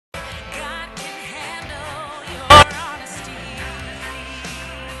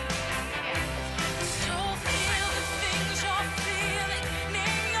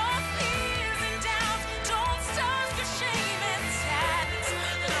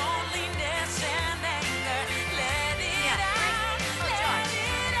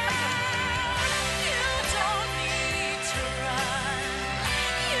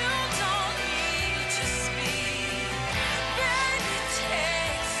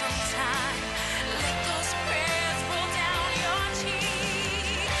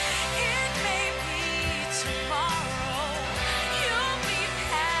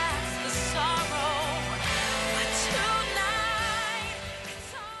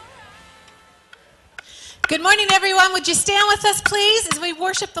Good morning, everyone. Would you stand with us, please, as we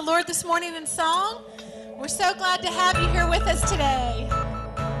worship the Lord this morning in song? We're so glad to have you here with us today.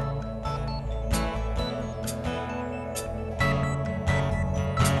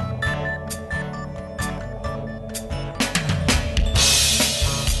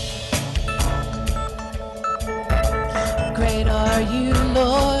 Great are you,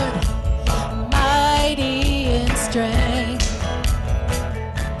 Lord, mighty in strength.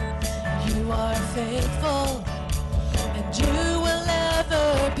 You are faithful, and you will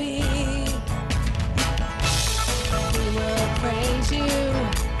ever be. We will praise you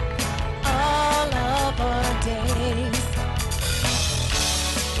all of our days.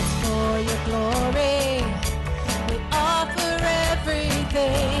 It's for your glory we offer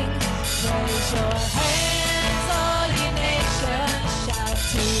everything. Raise your hands, all ye nations. Shout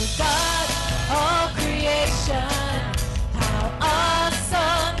to God, all creation. How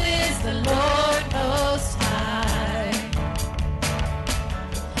awesome is the Lord Most High.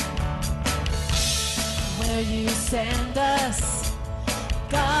 Where you send us,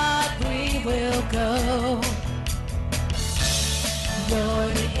 God, we will go. You're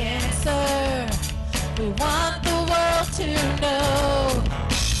the answer we want the world to know.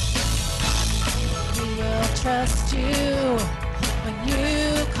 We will trust you when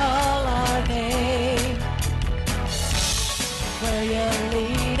you call our name. Where you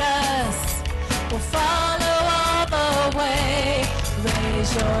lead us, we'll follow all the way.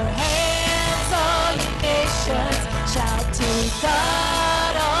 Raise your hands, all ye nations. Shout to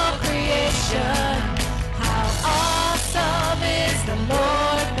God, all creation. How awesome is the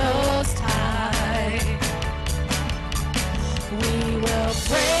Lord Most High. We will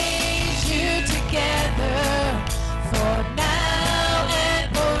praise you together for now and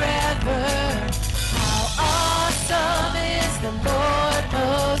forever. How awesome is the Lord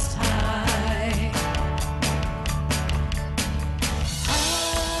Most High.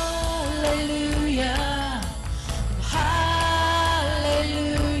 Hallelujah, hallelujah.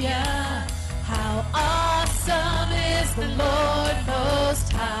 How awesome is the Lord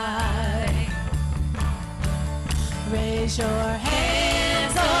Most High. Raise your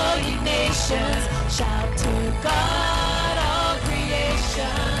hands, all ye nations. Shout to God, all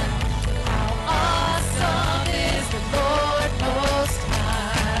creation. How awesome is the Lord Most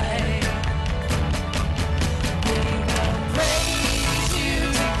High. We will praise you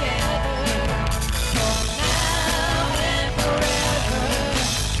together for now and forever.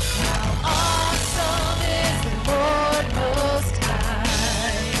 How awesome is the Lord Most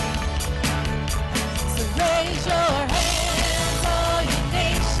High. So raise your hands, all ye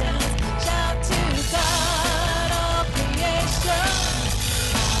nations. Shout to God, all creation.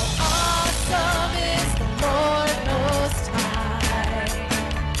 How awesome is the Lord Most High.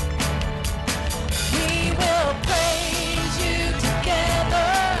 We will praise you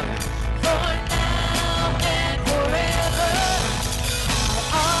together for now and forever. How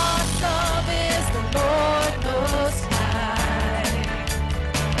awesome is the Lord Most High.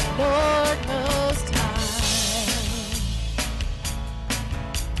 Lord Most High.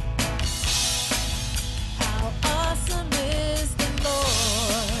 How awesome is the Lord.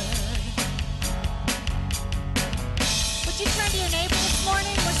 Would you turn to your neighbor this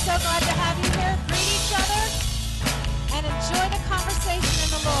morning? We're so glad to have you here. Greet each other and enjoy the conversation in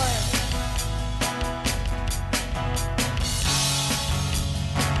the Lord.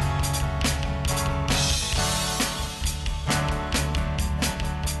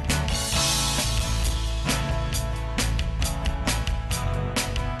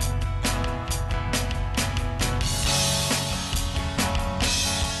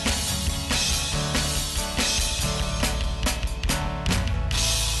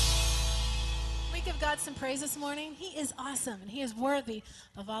 We give God some praise this morning. He is awesome, and He is worthy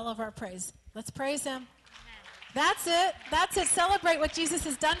of all of our praise. Let's praise Him. That's it. That's it. Celebrate what Jesus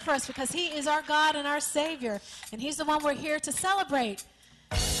has done for us, because He is our God and our Savior, and He's the one we're here to celebrate.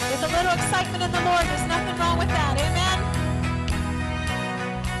 With a little excitement in the Lord, there's nothing wrong with that. Amen?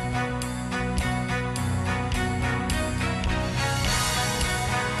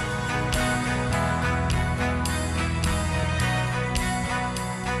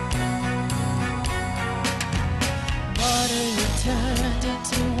 Water you turned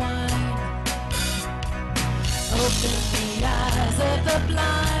into wine. Open the eyes of the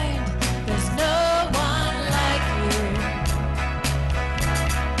blind. There's no one like you.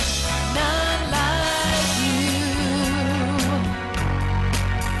 None like you.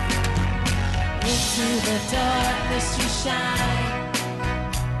 Into the darkness you shine.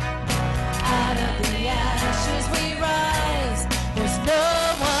 Out of the ashes we rise. There's no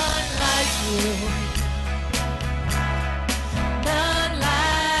one like you.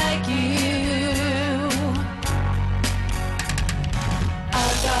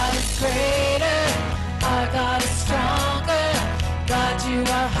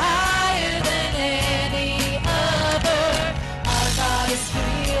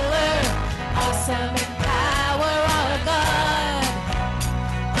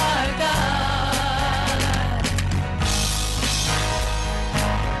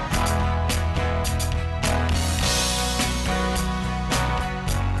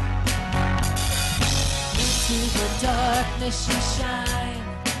 nations shine.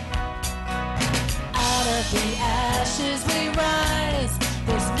 Out of the ashes we rise.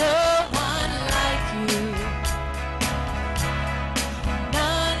 There's no one like you.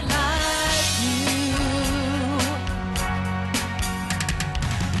 None like you.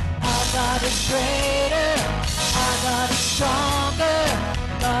 Our God is greater. Our God is stronger.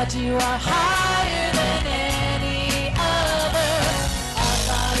 God, you are higher than any other. Our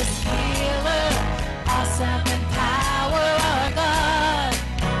God is healer. Awesome in power. Our God.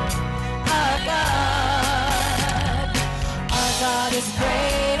 Our God. Our God is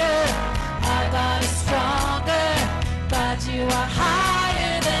greater. Our God is stronger. God, you are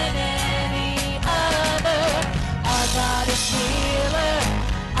higher than any other. Our God is healer.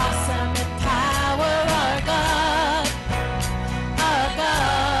 Awesome in power. Our God. Our God.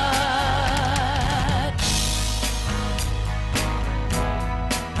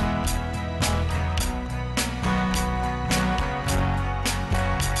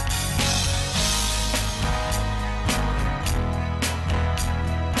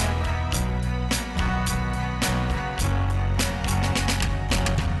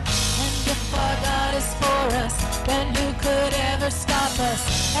 Then who could ever stop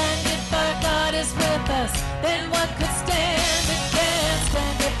us? And if our God is with us, then what could stand against?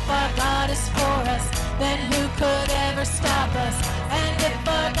 And if our God is for us, then who could ever stop us? And if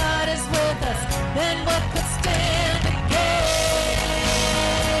our God is with us, then what could stand against?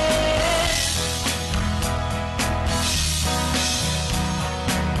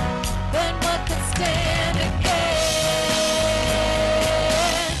 Then what could stand against?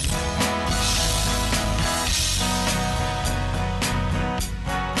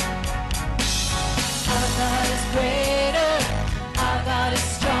 Greater, our God is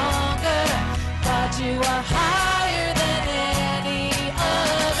stronger. God, you are higher than any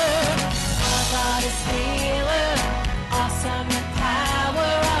other. Our God is healer, awesome in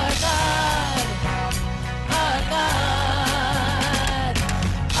power. Our God, our God.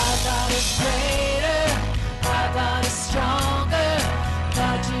 Our God is greater, our God is stronger.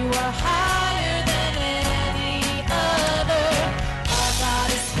 God, you are higher than any other. Our God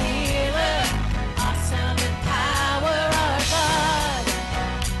is healer, awesome in power. Our God,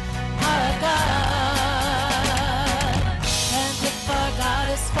 our God. And if our God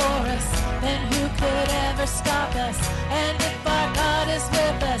is for us, then who could ever stop us? And if our God is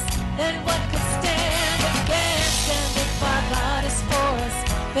with us, then what could stand against? And if our God is for us,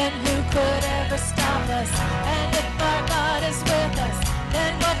 then who could ever stop us? And if our God is with us,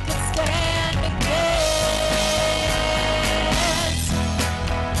 then what could stand against?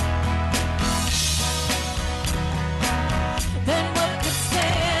 Then what could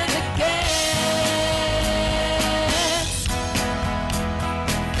stand against?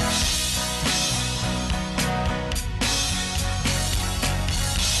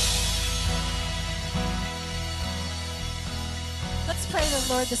 Let's pray to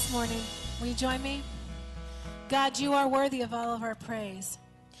the Lord this morning. Will you join me? God, you are worthy of all of our praise.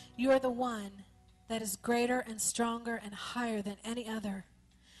 You are the one that is greater and stronger and higher than any other.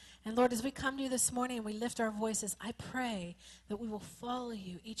 And Lord, as we come to you this morning and we lift our voices, I pray that we will follow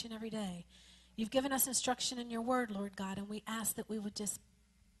you each and every day. You've given us instruction in your word, Lord God, and we ask that we would just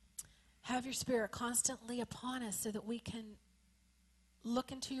have your spirit constantly upon us so that we can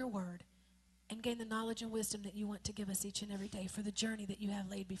look into your word and gain the knowledge and wisdom that you want to give us each and every day for the journey that you have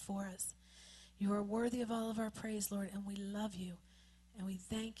laid before us. You are worthy of all of our praise, Lord, and we love you, and we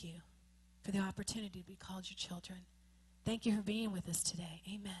thank you for the opportunity to be called your children. Thank you for being with us today.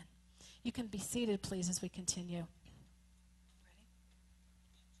 Amen. You can be seated, please, as we continue.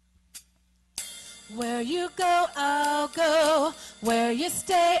 Ready? Where you go, I'll go. Where you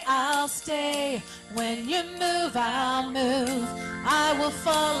stay, I'll stay. When you move, I'll move. I will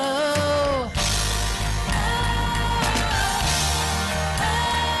follow.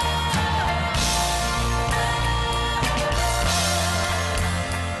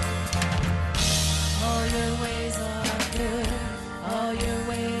 All your ways are good. All your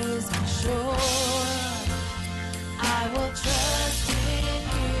ways are sure. I will trust in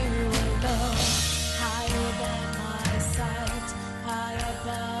you alone. Higher than my sight, high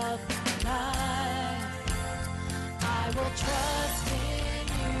above my life. I will trust in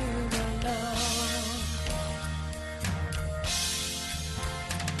you alone.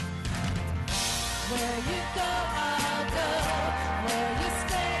 Where you go, I'll go. Where you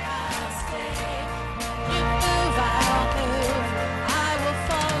stay, I'll stay. When you move, I'll move. I will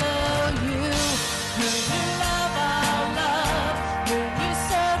follow you. Whom you love, I'll love. Whom you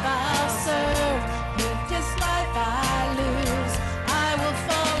serve, I'll serve. With this life I lose, I will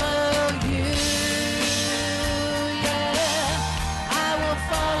follow you. Yeah.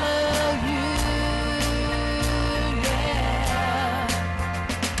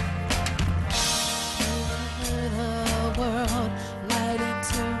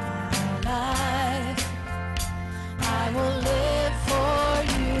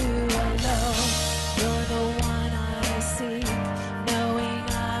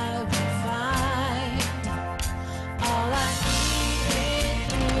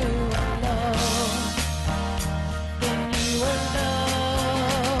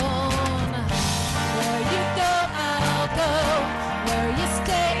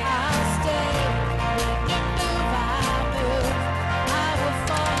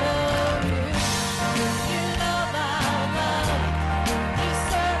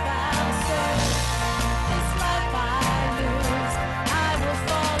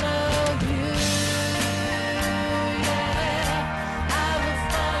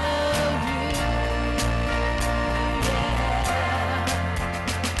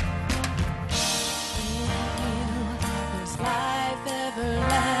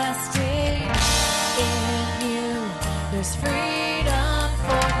 There's freedom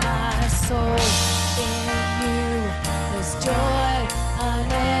for my soul. In you there's joy,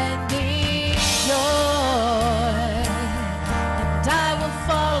 unending joy. And I will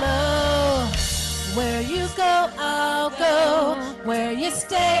follow. Where you go, I'll go. Where you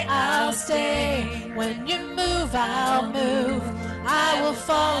stay, I'll stay. When you move, I'll move. I will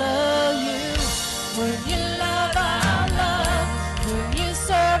follow you. When you love, I'll love. When you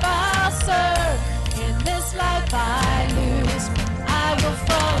serve, I'll serve. In this life I lose, I will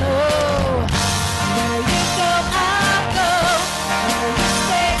follow. Where you go, I'll go. Where you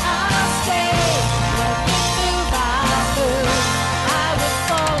stay, I'll stay. When you move, I'll move. I will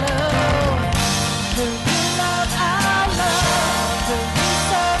follow. When you love, I'll love. When you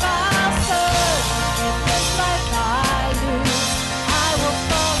serve, I'll serve. In this life I lose, I will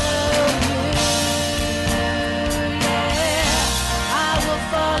follow you. Yeah, I will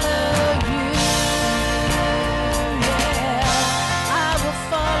follow you. Yeah, I will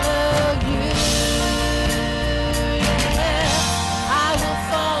follow you. Yeah, I will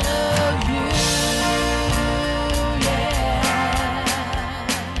follow you.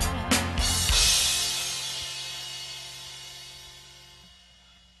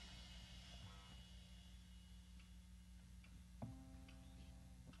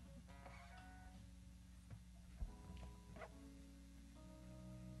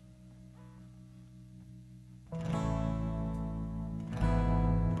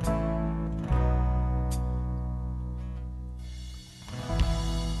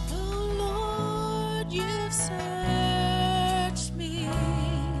 Oh Lord, you've searched